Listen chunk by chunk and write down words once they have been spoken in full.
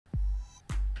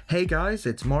Hey guys,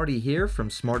 it's Marty here from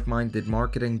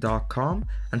smartmindedmarketing.com,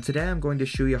 and today I'm going to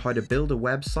show you how to build a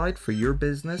website for your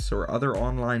business or other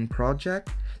online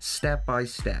project step by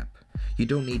step. You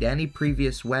don't need any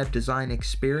previous web design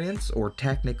experience or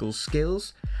technical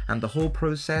skills, and the whole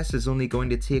process is only going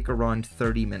to take around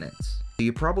 30 minutes.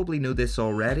 You probably know this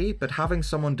already, but having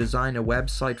someone design a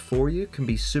website for you can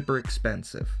be super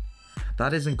expensive.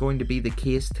 That isn't going to be the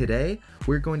case today.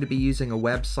 We're going to be using a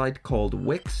website called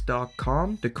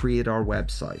Wix.com to create our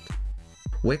website.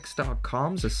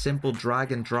 Wix.com is a simple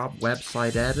drag and drop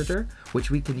website editor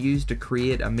which we can use to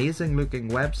create amazing looking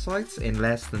websites in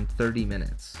less than 30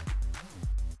 minutes.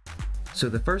 So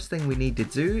the first thing we need to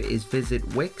do is visit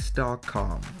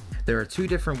Wix.com. There are two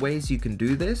different ways you can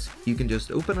do this. You can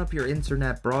just open up your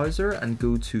internet browser and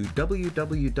go to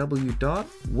www.wix.com.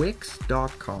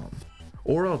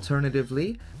 Or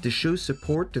alternatively, to show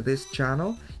support to this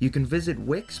channel, you can visit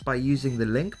Wix by using the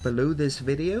link below this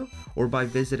video or by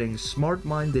visiting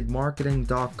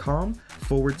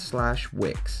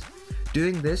smartmindedmarketing.com/Wix.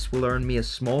 Doing this will earn me a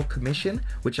small commission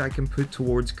which I can put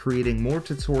towards creating more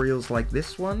tutorials like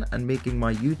this one and making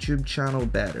my YouTube channel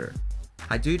better.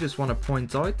 I do just want to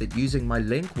point out that using my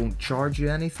link won't charge you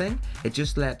anything, it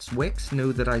just lets Wix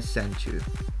know that I sent you.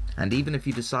 And even if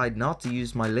you decide not to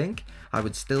use my link, I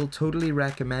would still totally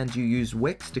recommend you use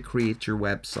Wix to create your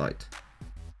website.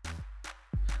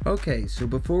 Okay, so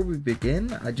before we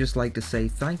begin, I'd just like to say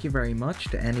thank you very much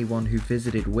to anyone who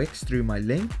visited Wix through my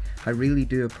link. I really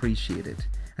do appreciate it.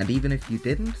 And even if you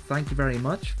didn't, thank you very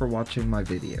much for watching my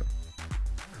video.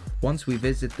 Once we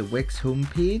visit the Wix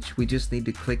homepage, we just need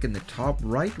to click in the top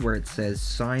right where it says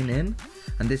sign in,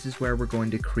 and this is where we're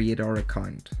going to create our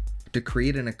account. To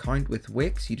create an account with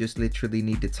Wix, you just literally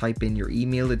need to type in your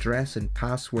email address and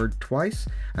password twice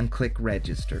and click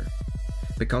register.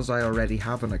 Because I already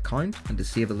have an account, and to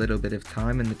save a little bit of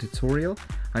time in the tutorial,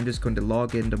 I'm just going to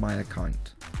log into my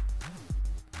account.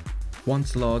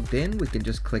 Once logged in, we can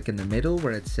just click in the middle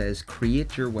where it says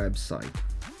create your website.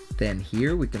 Then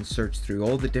here we can search through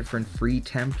all the different free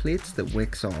templates that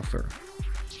Wix offer.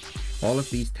 All of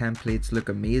these templates look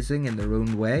amazing in their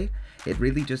own way. It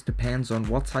really just depends on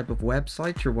what type of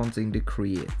website you're wanting to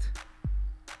create.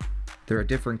 There are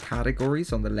different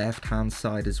categories on the left hand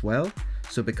side as well,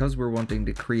 so because we're wanting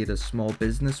to create a small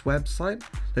business website,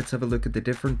 let's have a look at the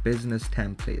different business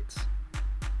templates.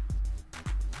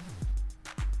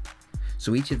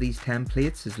 So each of these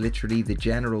templates is literally the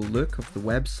general look of the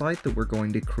website that we're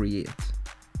going to create.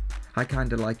 I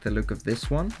kinda like the look of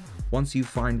this one. Once you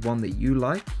find one that you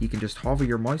like, you can just hover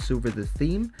your mouse over the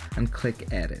theme and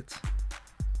click edit.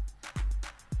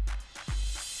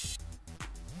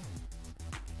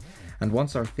 And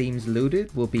once our theme's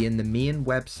loaded, we'll be in the main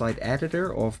website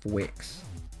editor of Wix.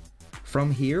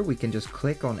 From here, we can just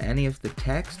click on any of the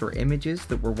text or images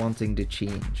that we're wanting to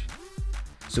change.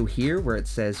 So here where it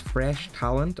says fresh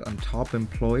talent and top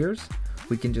employers,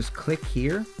 we can just click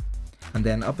here, and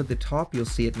then up at the top you'll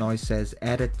see it now says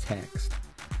edit text.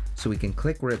 So we can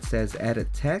click where it says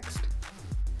edit text,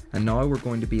 and now we're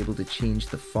going to be able to change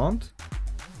the font.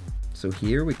 So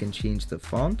here we can change the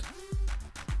font,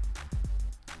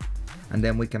 and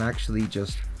then we can actually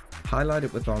just highlight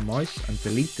it with our mouse and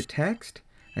delete the text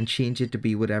and change it to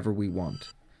be whatever we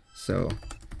want. So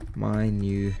my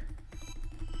new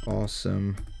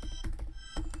awesome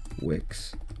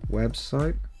Wix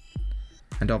website.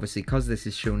 And obviously because this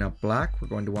is shown up black, we're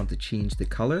going to want to change the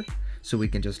color. So we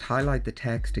can just highlight the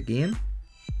text again,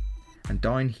 and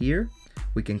down here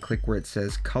we can click where it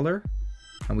says color,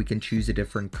 and we can choose a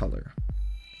different color.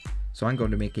 So I'm going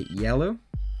to make it yellow,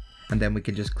 and then we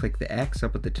can just click the X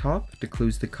up at the top to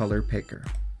close the color picker.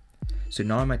 So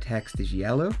now my text is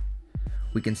yellow.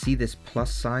 We can see this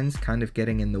plus sign's kind of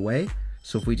getting in the way,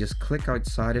 so if we just click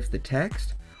outside of the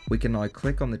text, we can now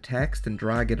click on the text and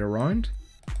drag it around,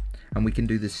 and we can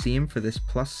do the same for this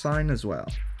plus sign as well.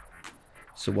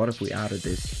 So what if we added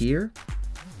this here,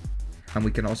 and we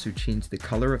can also change the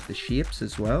color of the shapes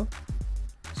as well.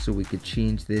 So we could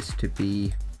change this to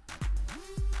be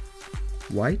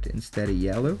white instead of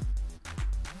yellow.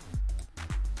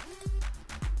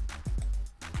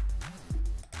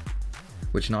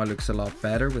 Which now looks a lot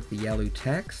better with the yellow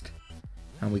text,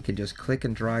 and we can just click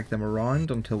and drag them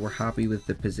around until we're happy with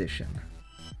the position.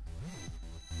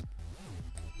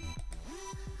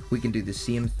 We can do the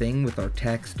same thing with our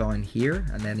text down here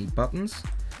and any buttons,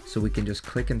 so we can just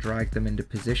click and drag them into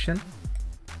position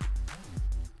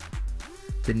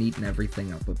to neaten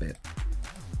everything up a bit.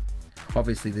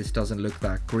 Obviously this doesn't look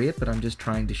that great, but I'm just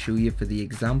trying to show you for the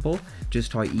example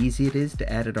just how easy it is to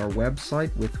edit our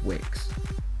website with Wix.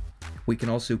 We can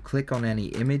also click on any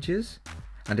images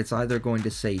and it's either going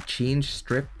to say change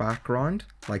strip background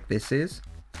like this is.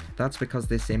 That's because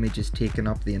this image is taking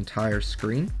up the entire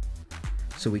screen.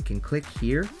 So we can click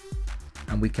here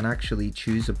and we can actually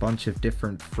choose a bunch of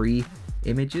different free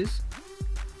images.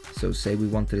 So say we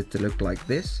wanted it to look like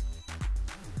this.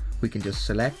 We can just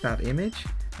select that image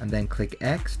and then click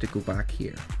X to go back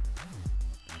here.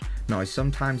 Now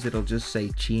sometimes it'll just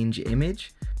say change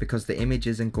image because the image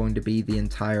isn't going to be the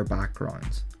entire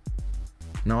background.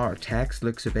 Now our text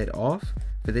looks a bit off.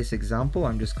 For this example,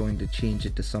 I'm just going to change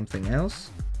it to something else.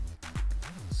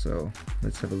 So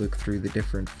let's have a look through the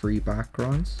different free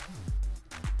backgrounds.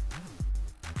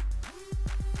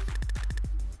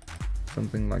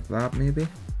 Something like that maybe.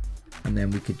 And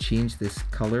then we could change this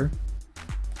color.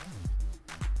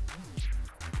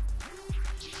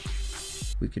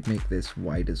 We could make this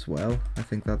white as well. I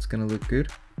think that's gonna look good.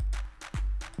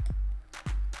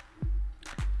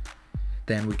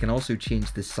 Then we can also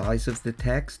change the size of the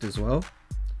text as well.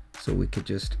 So we could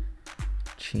just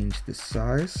change the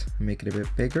size and make it a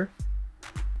bit bigger.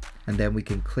 And then we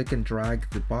can click and drag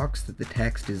the box that the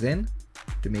text is in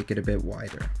to make it a bit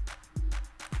wider.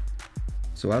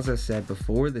 So as I said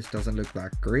before, this doesn't look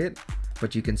that great,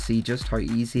 but you can see just how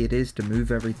easy it is to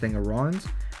move everything around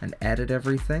and edit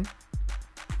everything.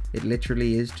 It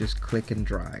literally is just click and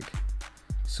drag.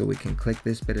 So we can click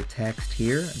this bit of text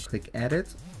here and click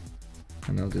edit,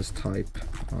 and I'll just type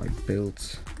I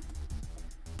built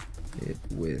it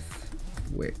with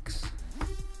Wix.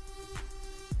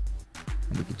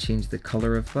 And we can change the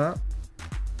color of that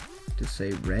to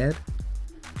say red.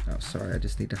 Oh sorry, I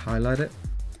just need to highlight it.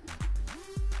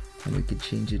 And we could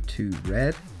change it to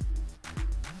red.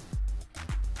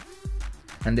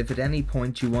 And if at any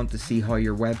point you want to see how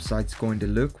your website's going to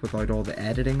look without all the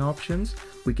editing options,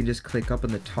 we can just click up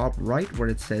in the top right where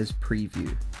it says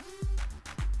preview.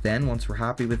 Then once we're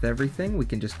happy with everything, we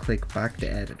can just click back to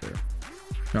editor.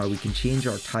 Now we can change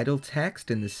our title text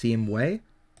in the same way.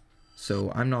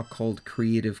 So I'm not called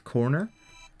Creative Corner,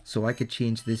 so I could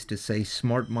change this to say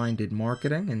Smart Minded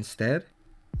Marketing instead.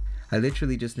 I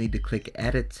literally just need to click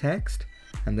edit text,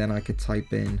 and then I could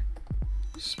type in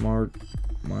Smart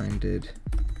Minded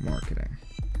Marketing.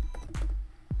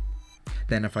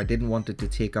 Then if I didn't want it to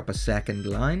take up a second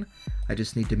line, I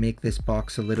just need to make this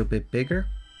box a little bit bigger,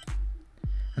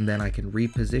 and then I can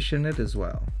reposition it as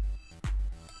well.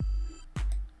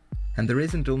 And there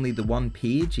isn't only the one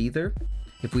page either.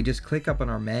 If we just click up on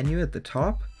our menu at the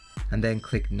top and then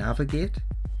click navigate,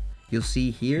 you'll see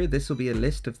here this will be a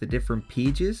list of the different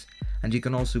pages, and you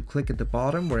can also click at the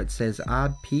bottom where it says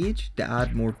add page to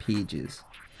add more pages.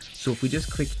 So if we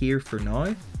just click here for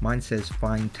now, mine says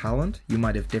find talent. You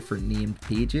might have different named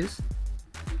pages.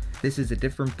 This is a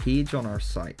different page on our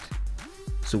site.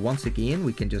 So once again,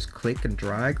 we can just click and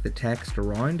drag the text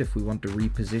around if we want to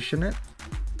reposition it.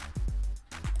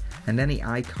 And any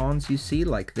icons you see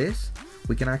like this,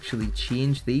 we can actually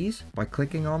change these by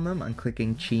clicking on them and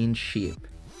clicking change shape.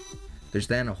 There's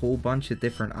then a whole bunch of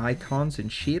different icons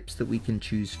and shapes that we can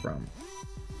choose from.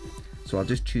 So I'll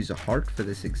just choose a heart for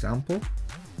this example.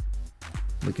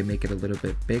 We can make it a little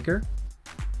bit bigger.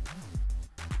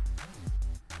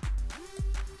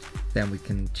 Then we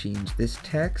can change this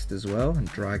text as well and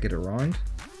drag it around.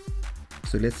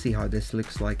 So let's see how this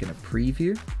looks like in a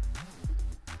preview.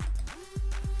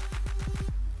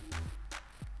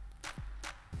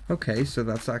 Okay, so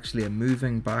that's actually a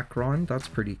moving background. That's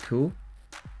pretty cool.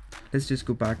 Let's just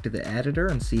go back to the editor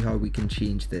and see how we can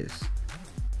change this.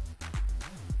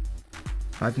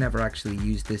 I've never actually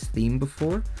used this theme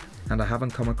before, and I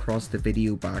haven't come across the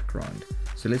video background.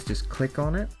 So let's just click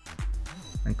on it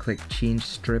and click change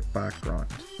strip background.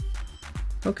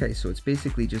 Okay, so it's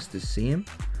basically just the same.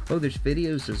 Oh, there's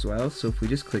videos as well. So if we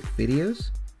just click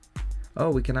videos, oh,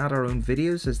 we can add our own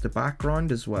videos as the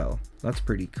background as well. That's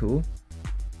pretty cool.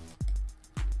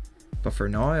 But for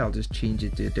now, I'll just change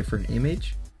it to a different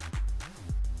image.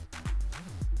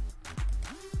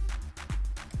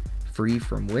 Free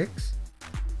from Wix.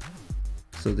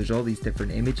 So there's all these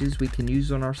different images we can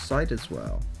use on our site as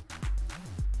well.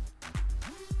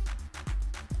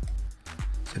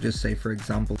 So just say, for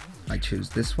example, I choose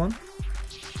this one.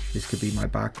 This could be my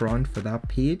background for that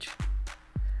page.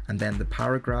 And then the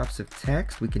paragraphs of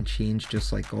text we can change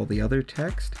just like all the other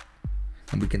text.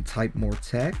 And we can type more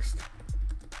text.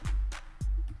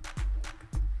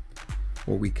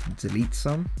 Or we can delete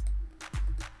some.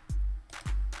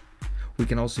 We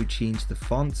can also change the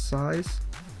font size.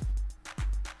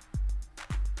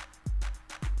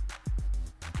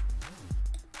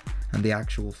 And the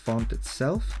actual font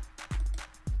itself.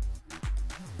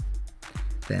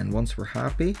 Then once we're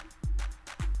happy,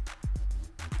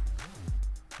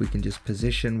 we can just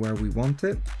position where we want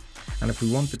it. And if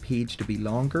we want the page to be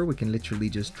longer, we can literally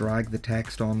just drag the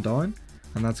text on down,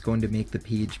 and that's going to make the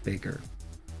page bigger.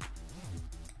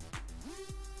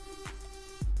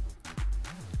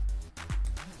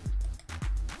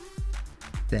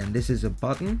 Then this is a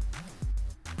button,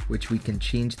 which we can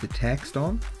change the text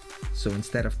on. So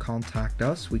instead of contact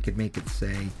us, we could make it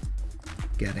say,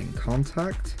 get in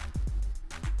contact.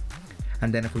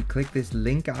 And then if we click this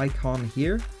link icon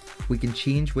here, we can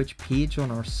change which page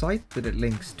on our site that it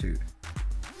links to.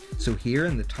 So here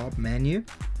in the top menu,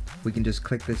 we can just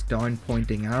click this down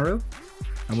pointing arrow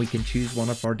and we can choose one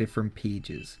of our different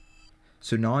pages.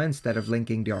 So now instead of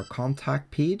linking to our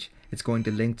contact page, it's going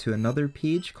to link to another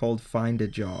page called Find a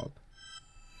Job.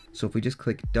 So if we just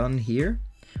click done here,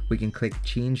 we can click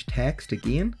change text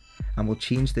again, and we'll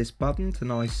change this button to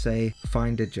now say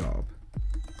Find a Job.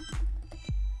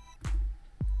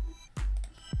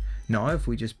 Now if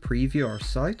we just preview our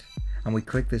site and we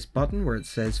click this button where it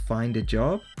says Find a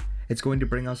Job, it's going to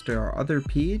bring us to our other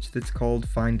page that's called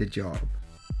Find a Job.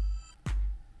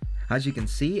 As you can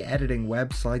see, editing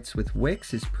websites with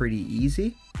Wix is pretty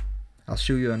easy. I'll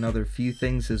show you another few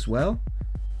things as well.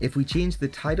 If we change the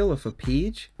title of a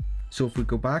page, so if we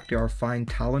go back to our Find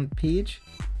Talent page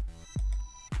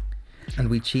and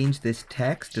we change this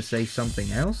text to say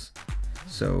something else,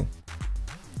 so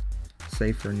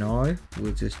say for now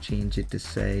we'll just change it to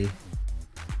say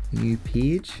new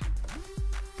page,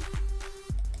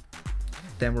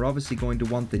 then we're obviously going to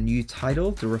want the new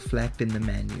title to reflect in the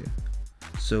menu.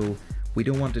 So we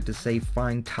don't want it to say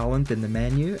Find Talent in the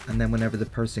menu and then whenever the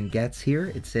person gets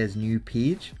here it says new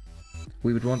page.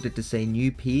 We would want it to say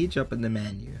new page up in the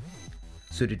menu.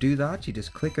 So to do that, you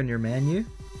just click on your menu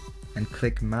and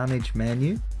click Manage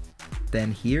Menu.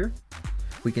 Then here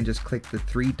we can just click the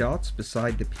three dots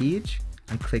beside the page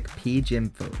and click Page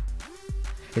Info.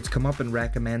 It's come up and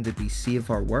recommended we save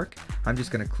our work. I'm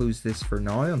just going to close this for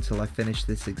now until I finish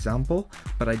this example,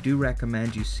 but I do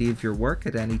recommend you save your work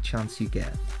at any chance you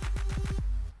get.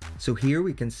 So here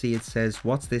we can see it says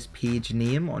what's this page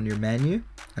name on your menu,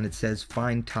 and it says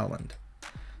Find Talent.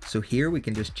 So here we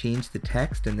can just change the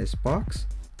text in this box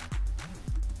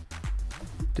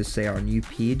to say our new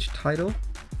page title,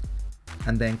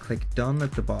 and then click Done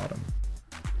at the bottom.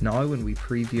 Now when we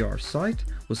preview our site,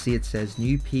 we'll see it says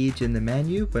new page in the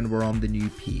menu when we're on the new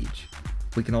page.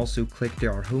 We can also click to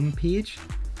our home page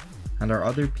and our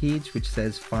other page which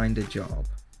says Find a Job.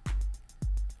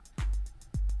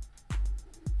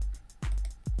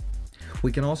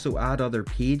 We can also add other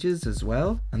pages as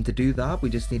well, and to do that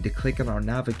we just need to click on our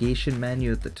navigation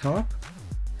menu at the top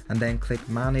and then click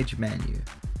Manage Menu.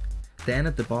 Then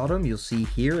at the bottom you'll see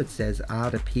here it says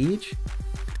Add a Page.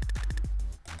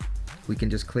 We can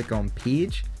just click on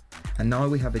Page and now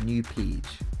we have a new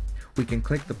page. We can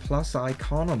click the plus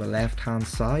icon on the left hand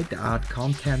side to add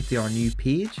content to our new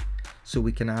page, so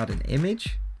we can add an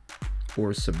image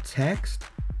or some text.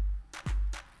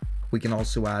 We can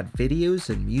also add videos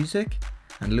and music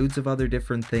and loads of other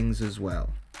different things as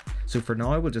well. So for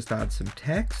now we'll just add some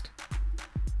text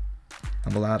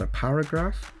and we'll add a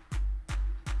paragraph.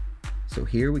 So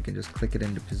here we can just click it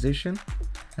into position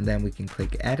and then we can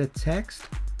click Edit Text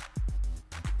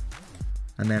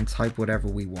and then type whatever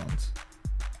we want.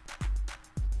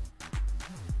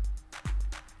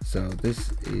 So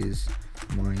this is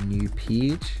my new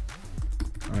page.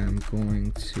 I am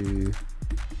going to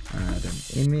add an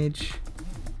image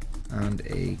and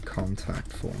a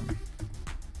contact form.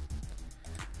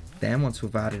 Then once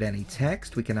we've added any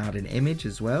text, we can add an image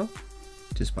as well,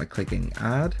 just by clicking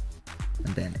Add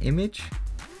and then Image.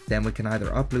 Then we can either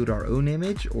upload our own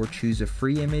image or choose a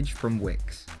free image from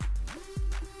Wix.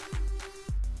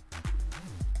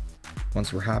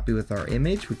 Once we're happy with our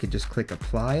image, we can just click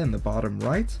Apply in the bottom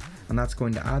right, and that's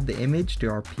going to add the image to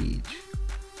our page.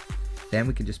 Then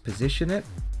we can just position it.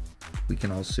 We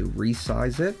can also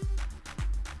resize it.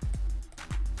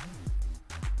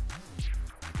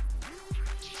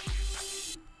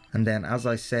 And then as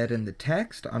I said in the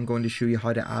text, I'm going to show you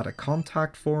how to add a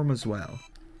contact form as well.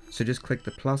 So just click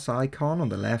the plus icon on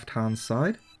the left hand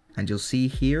side and you'll see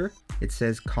here it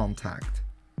says Contact.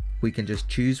 We can just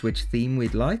choose which theme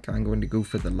we'd like. I'm going to go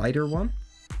for the lighter one.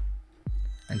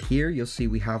 And here you'll see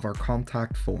we have our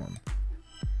contact form.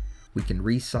 We can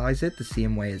resize it the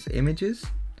same way as images.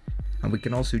 And we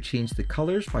can also change the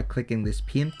colors by clicking this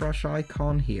paintbrush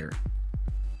icon here.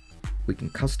 We can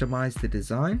customize the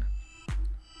design.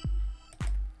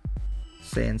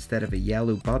 Say instead of a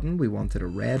yellow button we wanted a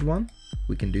red one.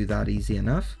 We can do that easy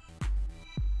enough.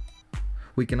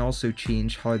 We can also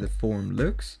change how the form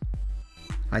looks.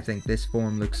 I think this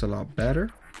form looks a lot better,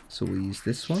 so we'll use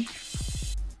this one.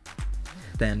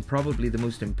 Then probably the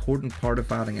most important part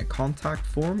of adding a contact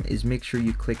form is make sure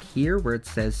you click here where it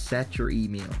says set your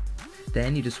email.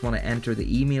 Then you just want to enter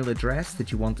the email address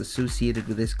that you want associated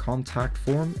with this contact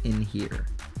form in here.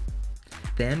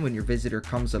 Then when your visitor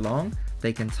comes along,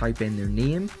 they can type in their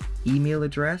name, email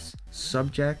address,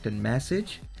 subject and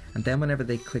message, and then whenever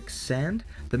they click send,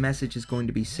 the message is going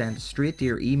to be sent straight to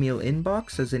your email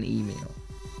inbox as an email.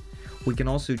 We can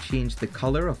also change the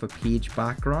color of a page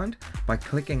background by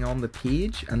clicking on the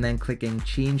page and then clicking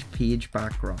change page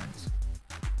backgrounds.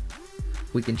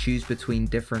 We can choose between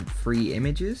different free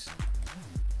images,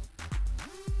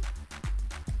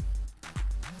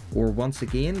 or once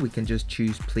again we can just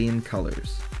choose plain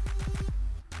colors.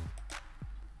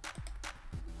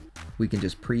 We can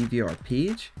just preview our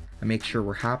page and make sure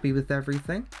we're happy with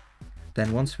everything.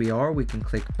 Then once we are, we can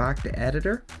click back to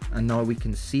editor, and now we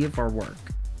can save our work.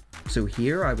 So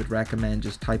here I would recommend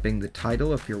just typing the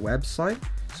title of your website.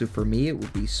 So for me it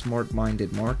would be Smart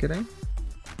Minded Marketing.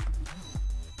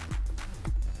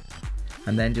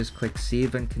 And then just click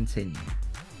save and continue.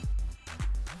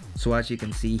 So as you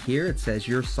can see here, it says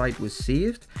your site was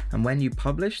saved, and when you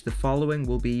publish, the following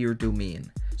will be your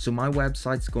domain. So my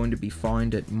website's going to be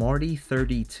found at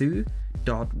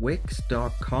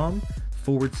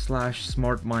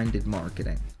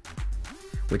marty32.wix.com/smartmindedmarketing,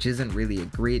 which isn't really a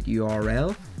great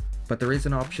URL, but there is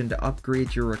an option to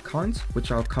upgrade your account,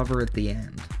 which I'll cover at the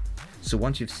end. So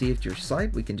once you've saved your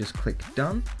site, we can just click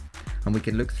done, and we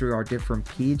can look through our different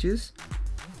pages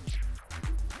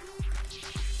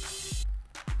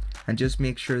and just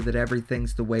make sure that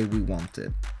everything's the way we want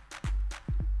it.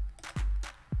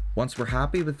 Once we're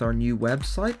happy with our new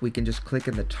website, we can just click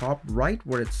in the top right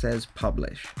where it says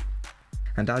publish.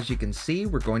 And as you can see,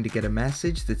 we're going to get a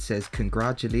message that says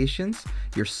congratulations,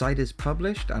 your site is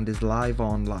published and is live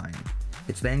online.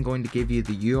 It's then going to give you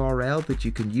the URL that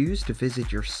you can use to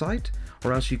visit your site,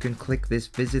 or else you can click this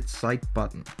visit site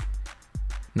button.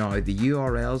 Now the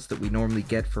URLs that we normally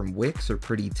get from Wix are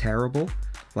pretty terrible.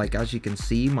 Like as you can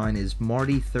see, mine is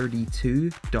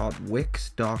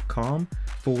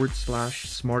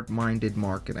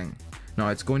marty32.wix.com/smartmindedmarketing. Now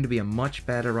it's going to be a much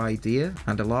better idea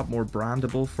and a lot more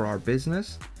brandable for our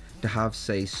business to have,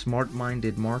 say,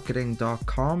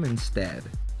 smartmindedmarketing.com instead.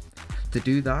 To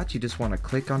do that, you just want to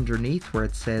click underneath where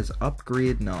it says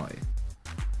upgrade now.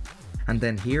 And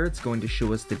then here it's going to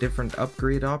show us the different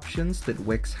upgrade options that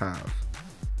Wix have.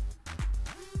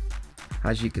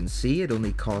 As you can see, it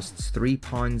only costs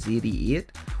 £3.88,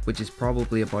 which is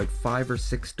probably about $5 or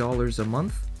 $6 a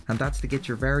month, and that's to get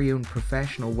your very own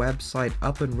professional website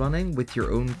up and running with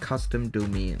your own custom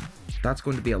domain. That's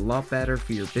going to be a lot better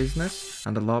for your business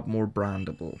and a lot more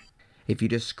brandable. If you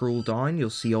just scroll down,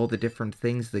 you'll see all the different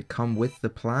things that come with the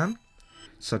plan,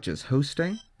 such as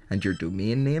hosting and your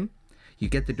domain name. You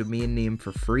get the domain name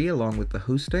for free along with the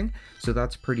hosting, so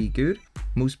that's pretty good.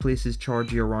 Most places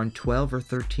charge you around $12 or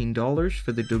 $13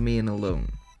 for the domain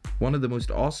alone. One of the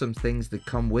most awesome things that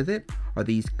come with it are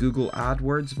these Google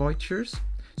AdWords vouchers.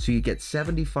 So you get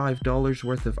 $75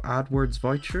 worth of AdWords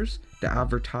vouchers to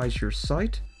advertise your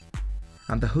site,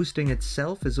 and the hosting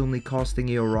itself is only costing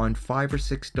you around $5 or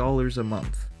 $6 a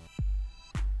month.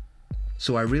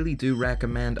 So I really do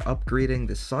recommend upgrading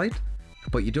the site.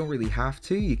 But you don't really have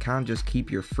to, you can just keep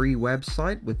your free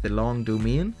website with the long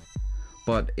domain.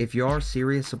 But if you are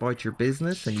serious about your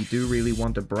business and you do really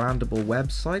want a brandable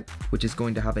website, which is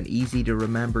going to have an easy to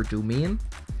remember domain,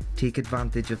 take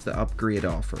advantage of the upgrade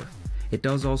offer. It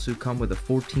does also come with a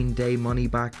 14-day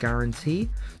money-back guarantee,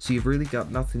 so you've really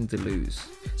got nothing to lose.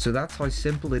 So that's how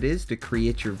simple it is to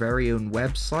create your very own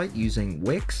website using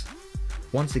Wix.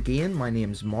 Once again, my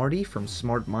name's Marty from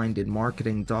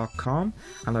smartmindedmarketing.com,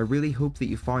 and I really hope that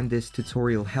you found this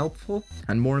tutorial helpful,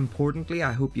 and more importantly,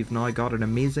 I hope you've now got an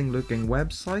amazing looking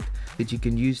website that you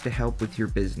can use to help with your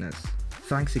business.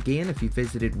 Thanks again if you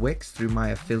visited Wix through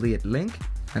my affiliate link,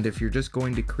 and if you're just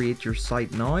going to create your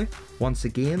site now, once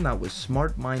again that was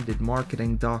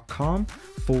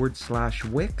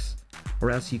smartmindedmarketing.com/Wix,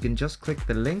 or else you can just click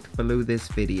the link below this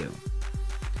video.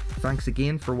 Thanks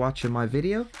again for watching my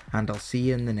video, and I'll see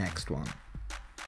you in the next one.